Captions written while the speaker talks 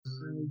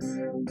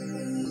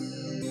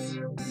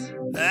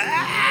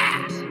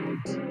Ah!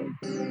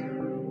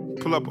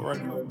 Pull up right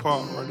there.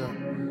 Park right there.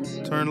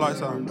 Turn the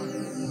lights on.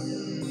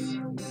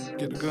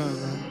 Get the guns,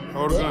 man.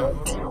 Hold the gun.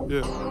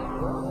 Yeah.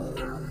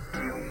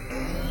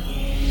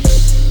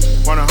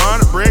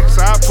 100 bricks,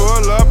 I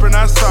pull up and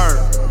I serve.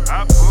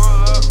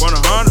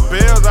 100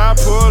 bills, I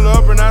pull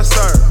up and I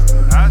serve.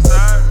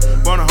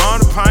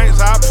 100 pints,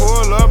 I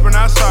pull up and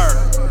I serve.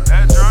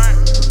 That drink.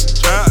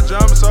 Trap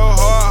jumping so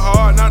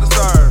hard not to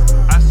serve.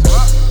 I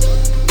swear.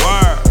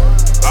 Word.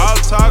 All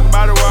the talk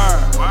about it,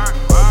 word.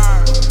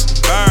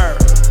 Bird.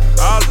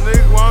 All the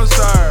niggas wanna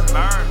serve.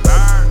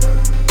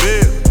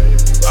 Big.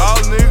 All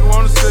the niggas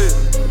wanna sit.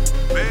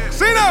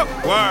 See that?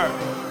 Word.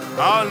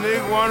 All the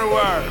niggas wanna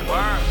word.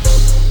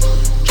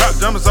 Trap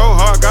jumping so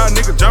hard, got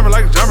niggas jumping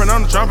like jumping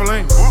on the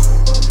trampoline.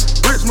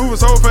 Bricks moving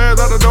so fast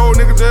out the door,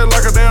 nigga just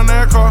like a damn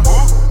NASCAR.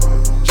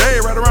 Jay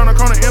right around the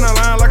corner in a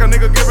line like a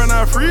nigga giving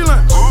out free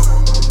lunch.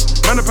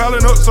 Money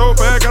piling up so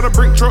fast, got a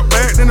brick truck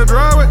back in the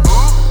driveway.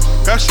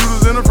 Got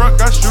shooters in the front,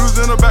 got shooters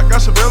in the back,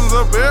 got surveillance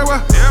up everywhere.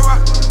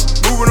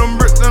 Moving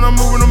them bricks and I'm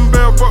moving them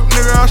bell, fuck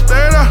nigga, I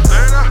stay there.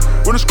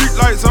 With the street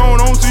lights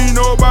on, don't see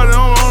nobody,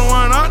 I'm the only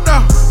one out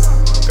there.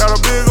 Got a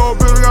big old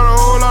building, got a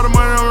whole lot of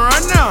money on me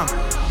right now.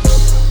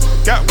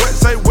 Got wet,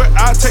 say wet,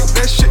 I take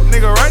that shit,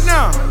 nigga, right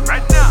now.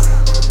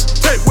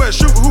 Take wet,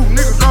 shoot who,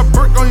 nigga, drop a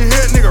brick on your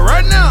head, nigga,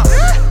 right now.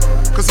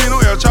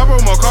 Casino El Chapo,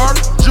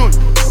 Macardi, Jr.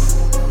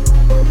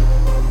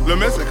 Lil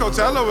Mexico,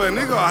 tell over a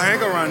nigga, I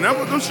hang around them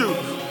with them shoes.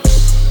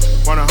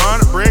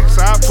 100 bricks,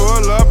 I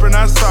pull up and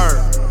I serve.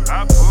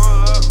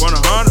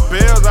 100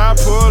 bills, I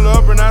pull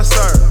up and I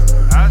serve.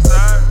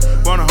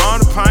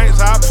 100 pints,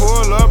 I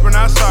pull up and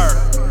I serve.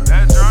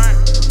 That drink.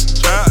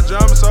 Trap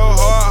jumping so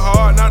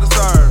hard not to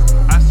serve.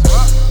 I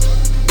swear.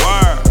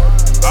 Word.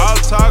 All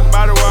the talk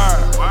about it,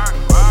 word.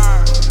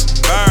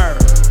 Bird.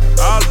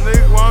 All the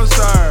niggas wanna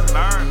serve.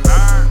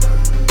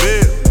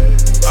 Big.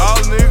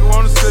 All the niggas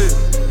wanna sit.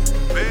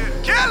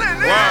 Killing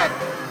it. Word.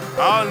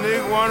 All the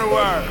niggas wanna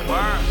word.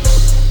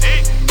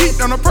 Eat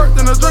on a perk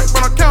and a drink,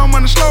 but I count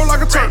money slow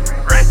like a turk.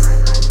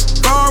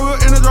 Car wheel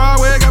in the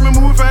driveway, got me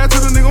moving fast to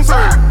the nigga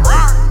serve.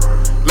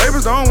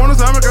 Labels don't wanna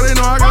tell me cause they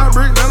know I got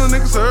bricks and the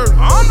nigga serve.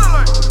 I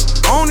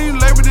don't need a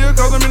labor deal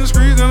cause I'm in the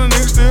streets and the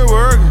nigga still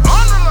working.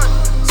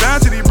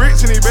 Signed to these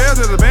bricks and these bells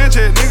as a band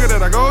check nigga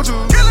that I go to.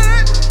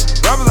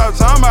 Rappers out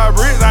talking about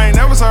bricks, I ain't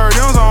never served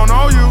them, so I don't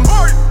know you.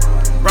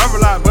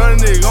 Rapper like but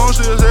a nigga gon'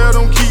 still sell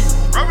them keys.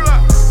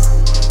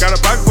 Got a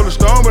pocket full of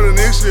stone, but a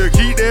nigga still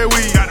keep that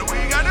weed.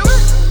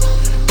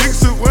 Nigga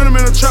suit with him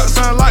in the truck,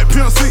 sound like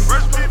Pimp C.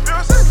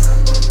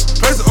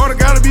 Place the order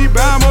gotta be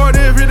by more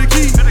than 50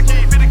 keys.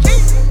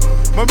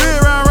 My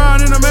bed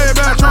round in the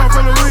Maybach trunk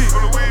full of weed.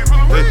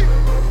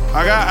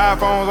 I got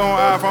iPhones on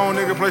iPhone,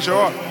 nigga, place your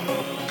order.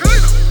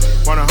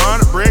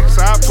 100 bricks,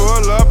 I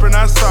pull up and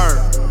I serve.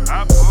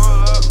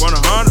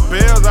 100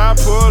 bills, I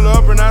pull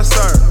up and I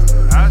serve.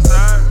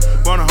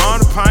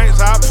 100 pints,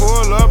 I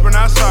pull up and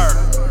I serve.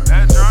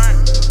 That drink.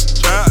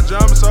 Trap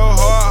jumping so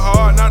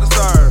hard not to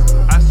serve.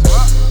 I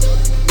swear.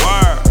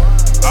 Word.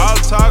 All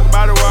the talk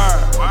about it, word.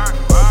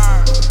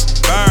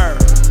 Bird.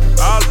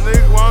 All the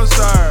niggas wanna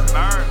serve.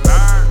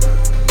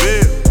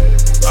 Big.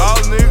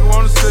 All the niggas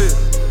wanna sit.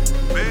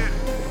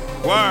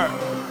 Word.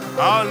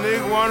 All the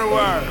niggas wanna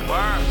word.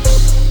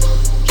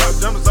 Trap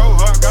jumping so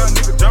hard, got a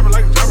nigga jumping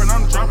like jumping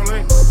on the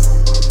trampoline.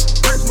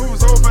 Bricks moving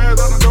so fast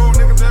out the door.